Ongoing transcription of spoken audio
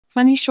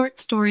Funny short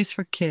stories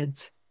for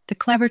kids. The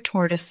Clever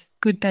Tortoise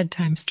Good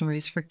bedtime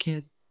stories for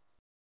kids.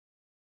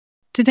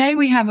 Today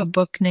we have a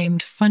book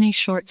named Funny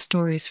Short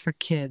Stories for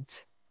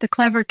Kids. The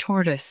Clever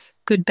Tortoise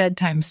Good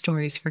bedtime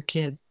stories for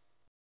kids.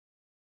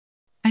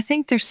 I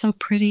think they're so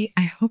pretty.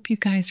 I hope you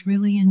guys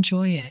really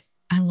enjoy it.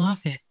 I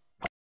love it.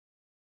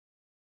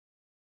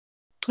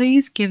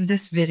 Please give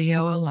this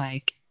video a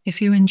like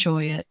if you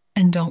enjoy it,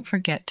 and don't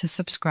forget to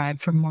subscribe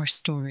for more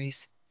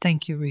stories.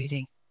 Thank you,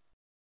 reading.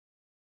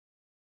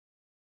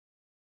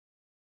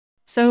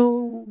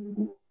 So,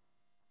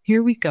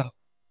 here we go.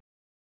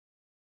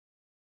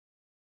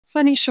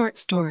 Funny short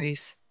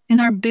stories. In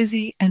our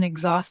busy and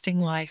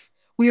exhausting life,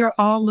 we are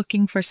all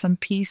looking for some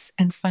peace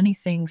and funny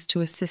things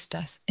to assist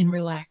us in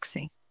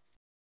relaxing.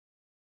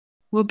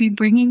 We'll be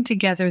bringing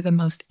together the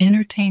most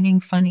entertaining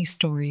funny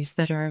stories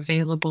that are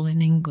available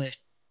in English.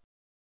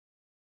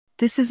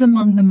 This is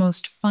among the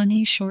most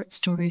funny short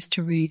stories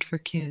to read for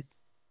kids.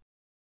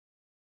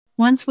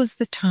 Once was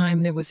the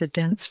time there was a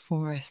dense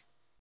forest.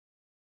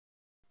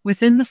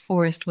 Within the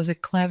forest was a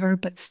clever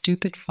but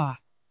stupid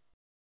fox.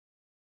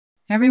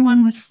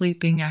 Everyone was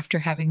sleeping after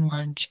having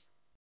lunch.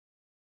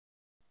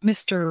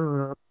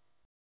 Mr.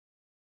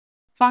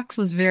 Fox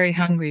was very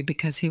hungry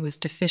because he was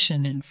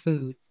deficient in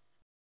food.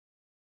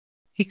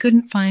 He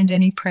couldn't find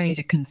any prey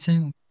to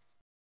consume.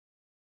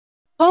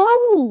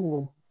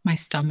 "Oh, my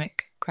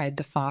stomach!" cried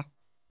the fox.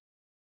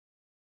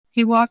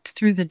 He walked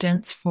through the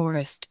dense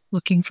forest,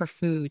 looking for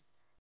food.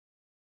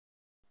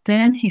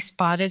 Then he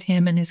spotted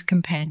him and his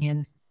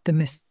companion, the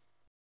Miss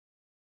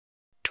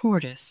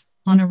Tortoise,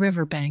 on a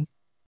riverbank.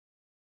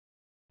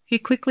 He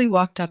quickly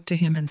walked up to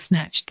him and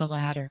snatched the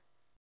ladder.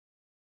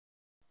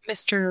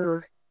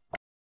 Mr.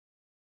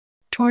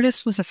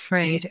 Tortoise was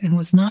afraid and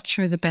was not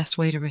sure the best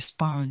way to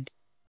respond.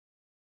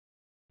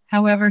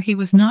 However, he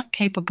was not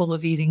capable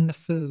of eating the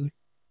food.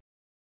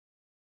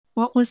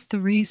 What was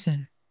the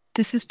reason?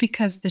 This is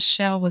because the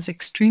shell was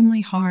extremely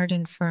hard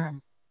and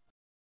firm.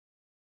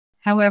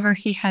 However,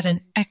 he had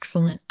an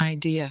excellent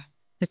idea,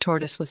 the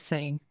tortoise was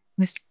saying.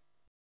 "Mr.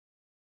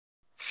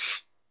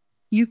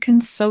 You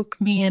can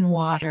soak me in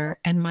water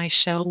and my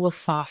shell will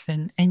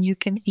soften and you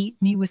can eat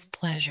me with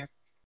pleasure."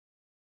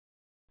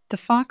 The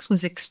fox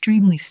was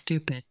extremely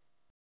stupid.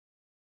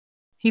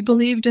 He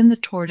believed in the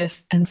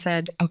tortoise and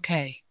said,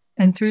 "Okay,"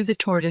 and threw the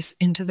tortoise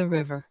into the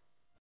river.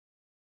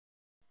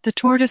 The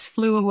tortoise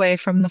flew away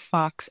from the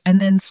fox and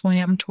then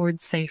swam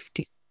towards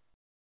safety.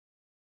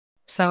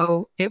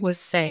 So it was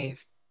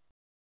saved.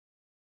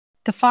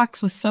 The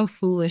fox was so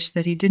foolish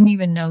that he didn't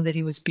even know that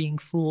he was being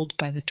fooled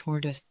by the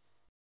tortoise.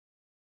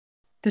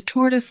 The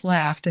tortoise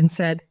laughed and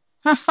said,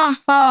 "Ha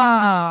ha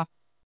ha!"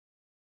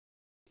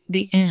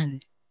 The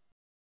end.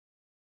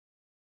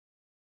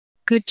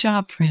 Good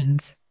job,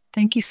 friends.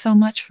 Thank you so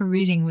much for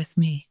reading with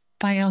me.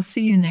 Bye, I'll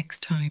see you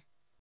next time.